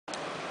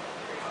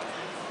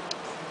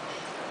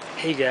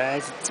Hey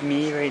guys, it's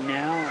me right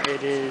now.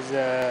 It is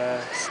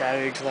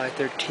Saturday, July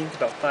 13th,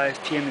 about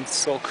 5 p.m. in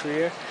Seoul,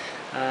 Korea.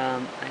 I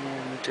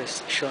am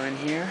just chilling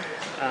here.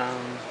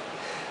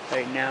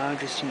 Right now,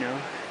 just, doing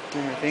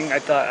my thing. I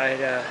thought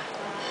I'd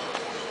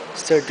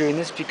start doing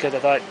this because I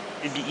thought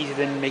it'd be easier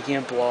than making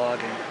a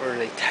blog or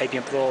like typing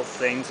up little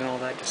things and all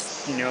that.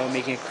 Just,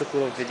 making a quick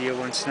little video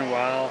once in a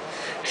while,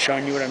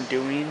 showing you what I'm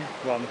doing.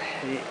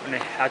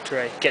 After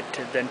I get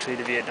to eventually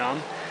to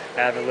Vietnam.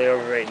 I have a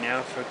layover right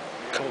now for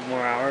couple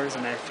more hours,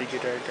 and I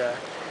figured I'd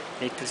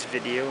make this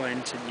video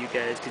and so you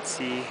guys could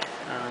see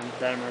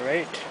that I'm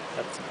alright.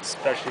 That's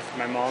especially for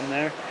my mom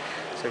there,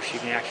 so she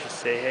can actually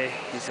say, hey,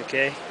 he's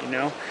okay,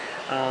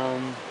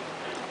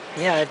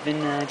 yeah, I've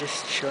been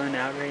just chilling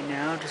out right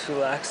now, just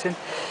relaxing.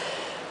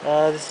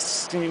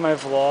 This is going to be my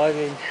vlog,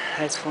 and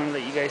I just want to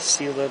let you guys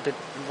see a little bit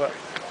of what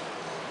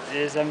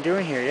it is I'm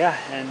doing here, yeah.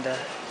 And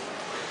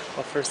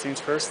well, first things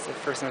first, the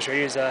first thing I'll show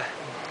you is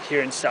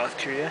here in South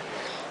Korea.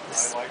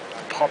 This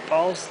pop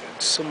balls,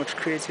 so much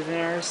creativity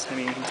in ours. I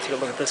mean, you can take a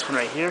look at this one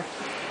right here.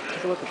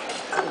 Take a look at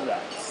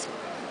that.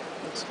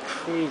 It looks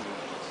crazy.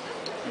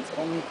 It's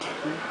only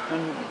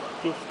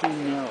 250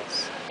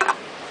 mils.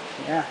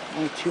 Yeah,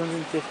 only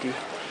 250.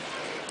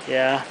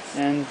 Yeah,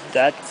 and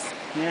that's,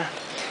 yeah.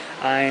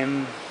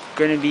 I'm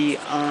going to be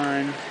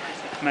on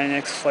my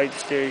next flight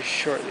very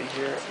shortly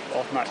here.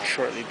 Well, not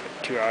shortly,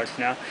 but 2 hours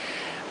from now.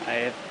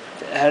 I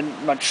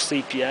haven't much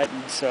sleep yet,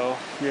 and so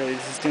really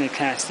this is going to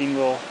kind of seem a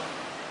little,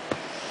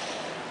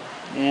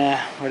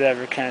 yeah,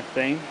 whatever kind of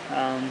thing.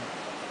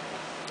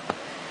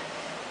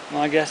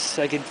 Well, I guess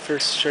I could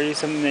first show you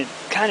something that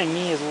kind of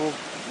me is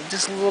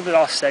just a little bit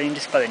offsetting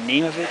just by the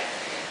name of it.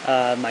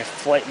 My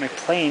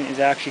plane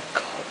is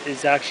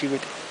actually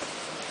with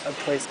a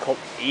place called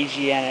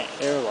Asiana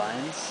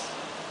Airlines.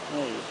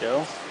 There you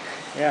go.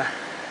 Yeah,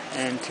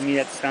 and to me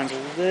that sounds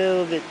a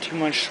little bit too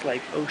much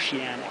like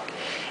oceanic.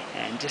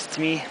 And just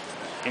to me,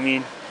 I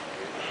mean,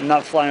 I'm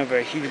not flying over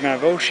a huge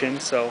amount of ocean,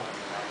 so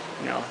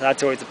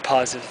that's always a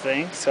positive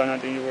thing, so I'm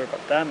not going to worry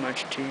about that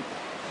too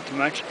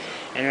much.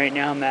 And right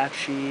now I'm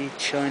actually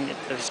chilling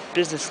at this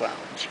business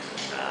lounge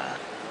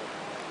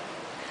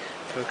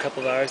for a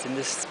couple of hours, and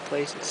this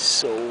place is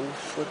so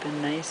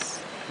flippin'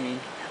 nice. I mean,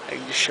 I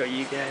can just show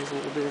you guys a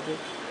little bit of it.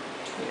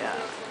 Yeah,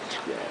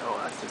 oh,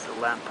 that's just a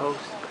lamppost,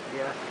 but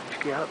yeah,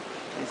 check it out.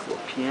 Nice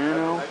little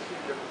piano,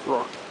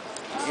 little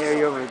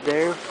area over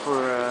there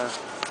for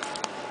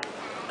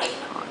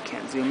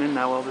can't zoom in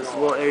that well. There's a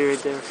little area right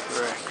there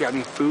for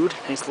grabbing food.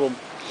 Nice little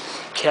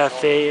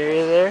cafe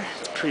area there.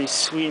 It's pretty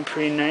sweet and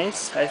pretty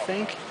nice, I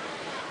think.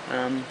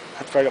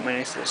 That's where I got my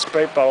nice little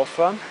Sprite bottle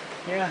from.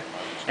 Yeah,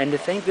 and to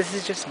think this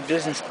is just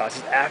business class.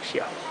 It's actually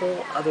a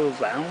whole other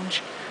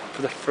lounge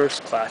for the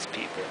first class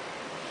people.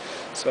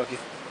 So if you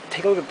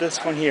take a look at this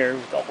one here,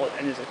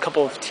 and there's a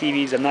couple of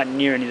TVs. I'm not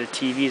near any of the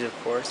TVs, of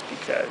course,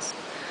 because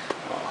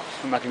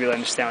I'm not going to be able to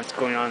understand what's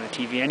going on the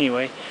TV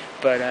anyway.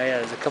 But yeah,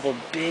 there's a couple of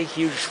big,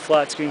 huge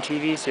flat screen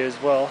TVs here as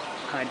well,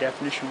 high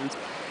definition ones.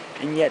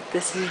 And yet,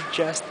 this is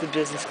just the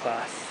business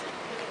class.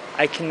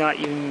 I cannot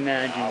even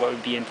imagine what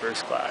would be in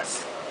first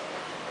class.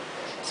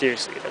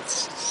 Seriously,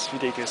 it's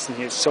ridiculous,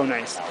 and it's so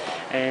nice.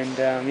 And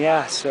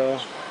yeah, so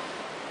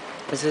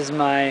this is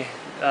my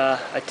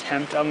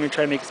attempt. I'm going to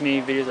try to make as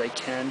many videos as I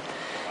can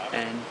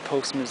and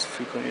post them as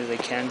frequently as I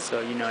can,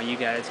 so you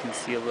guys can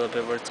see a little bit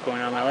of what's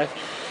going on in my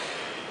life.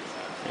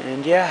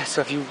 And yeah,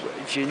 so if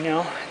you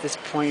know at this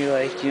point you're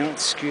like,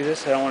 screw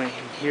this, I don't want to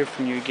hear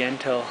from you again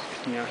until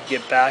you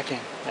get back,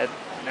 and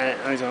the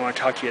only reason I want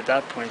to talk to you at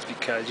that point is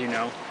because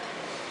I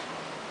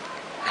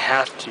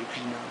have to,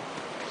 because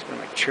it's been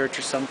like church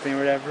or something or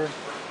whatever.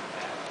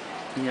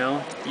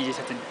 You just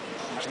have to.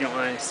 If you don't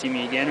want to see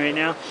me again right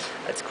now,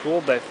 that's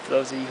cool. But for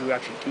those of you who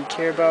actually do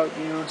care about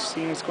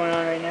seeing what's going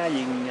on right now,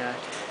 you can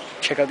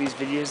check out these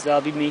videos that I'll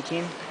be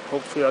making.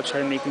 Hopefully, I'll try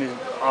to make them as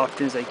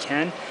often as I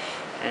can.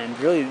 And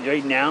really,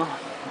 right now,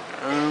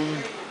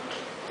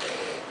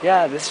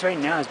 yeah, this right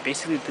now has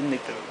basically been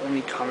like the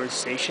only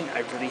conversation I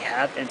really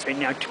have, and it's right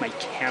now to my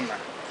camera.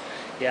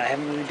 Yeah, I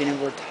haven't really been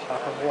able to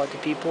talk a whole lot to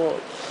people.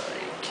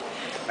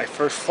 Like, my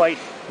first flight,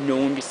 no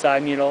one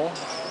beside me at all,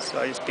 so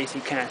I just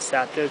basically kind of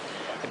sat there.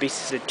 I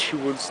basically said 2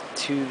 words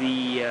to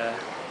the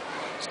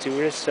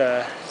stewardess,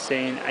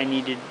 saying I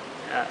needed,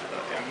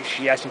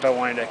 she asked me if I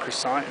wanted a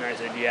croissant, and I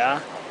said yeah.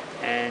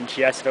 And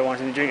she asked if I wanted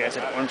something to drink, I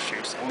said orange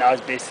juice. And that was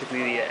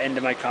basically the end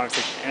of my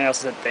conversation. And I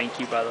also said thank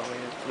you, by the way,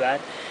 for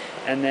that.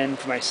 And then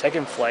for my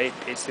second flight,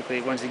 basically,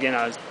 once again,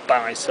 I was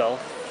by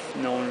myself.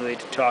 No one really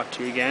to talk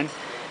to again.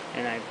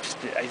 And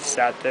I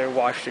sat there,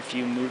 watched a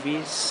few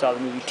movies, saw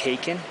the movie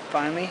Taken,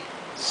 finally.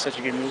 It's such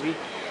a good movie.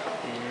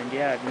 And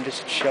yeah, I've been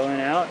just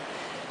chilling out.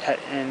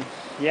 And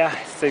yeah,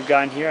 since I've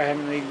gotten here, I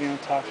haven't really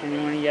talked to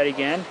anyone yet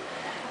again.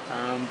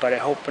 But I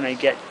hope when I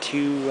get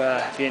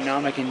to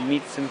Vietnam, I can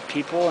meet some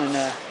people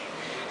and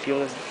be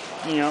able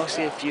to,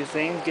 see a few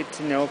things, get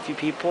to know a few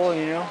people,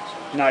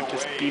 not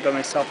just be by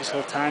myself this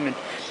whole time and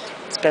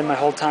spend my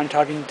whole time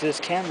talking to this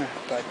camera.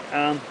 But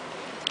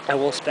I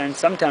will spend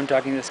some time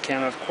talking to this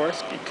camera, of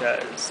course,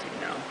 because,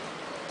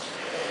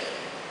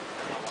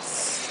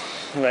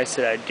 what I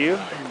said I'd do,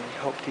 and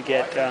hope to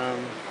get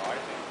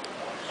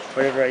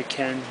whatever I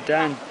can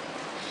done.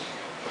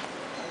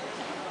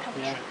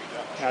 Yeah,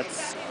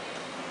 that's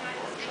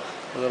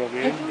a little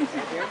weird.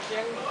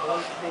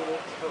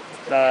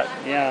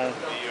 Yeah,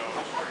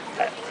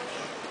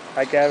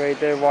 that guy right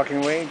there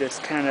walking away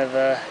just kind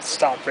of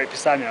stopped right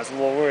beside me. I was a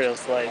little worried. I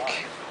was like,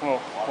 whoa,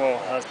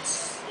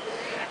 that's...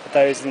 I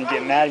thought he was going to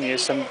get mad at me or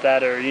something like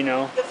that, or, you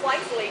know,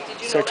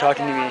 start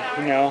talking to me,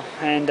 you know.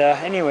 And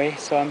anyway,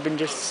 so I've been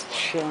just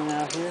chilling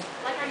out here,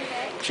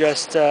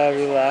 just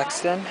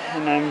relaxing,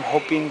 and I'm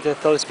hoping to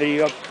throw this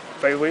video up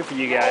right away for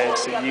you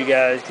guys, so you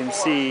guys can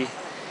see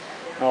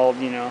all,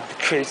 you know, the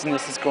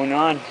craziness that's going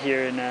on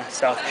here in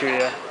South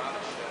Korea.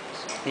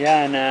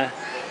 Yeah, and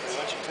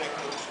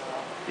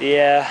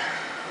yeah,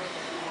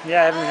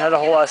 I haven't had a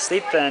whole lot of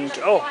sleep. And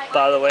oh,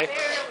 by the way,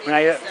 when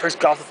I first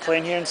got off the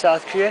plane here in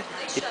South Korea,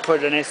 they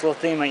put a nice little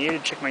thing in my ear to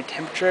check my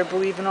temperature, I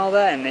believe, and all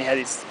that. And they had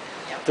these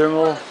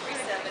thermal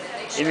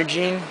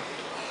imaging,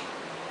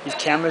 these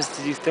cameras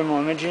to do thermal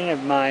imaging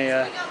of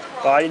my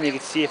body, and they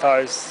could see if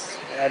I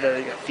had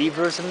like a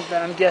fever or something,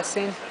 I'm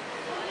guessing.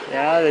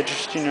 Yeah, they're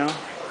just, you know,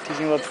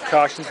 taking little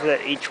precautions for that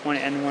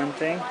H1N1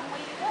 thing.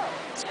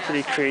 It's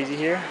pretty crazy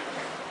here.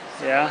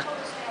 Yeah.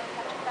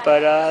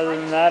 But other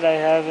than that, I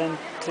haven't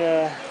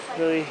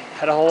really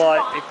had a whole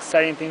lot of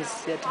exciting things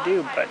yet to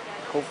do. But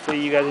hopefully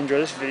you guys enjoy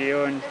this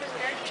video, and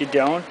if you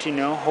don't, you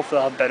know,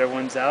 hopefully I'll have better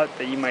ones out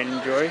that you might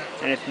enjoy.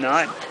 And if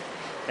not,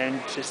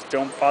 then just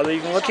don't bother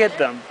even look at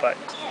them. But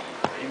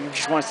if you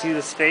just want to see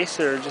this face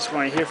or just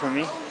want to hear from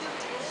me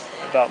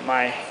about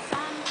my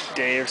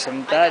day or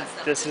something like that,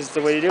 this is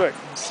the way to do it.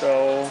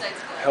 So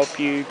I hope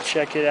you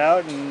check it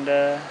out,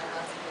 and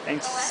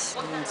thanks,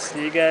 and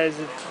see you guys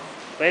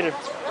later.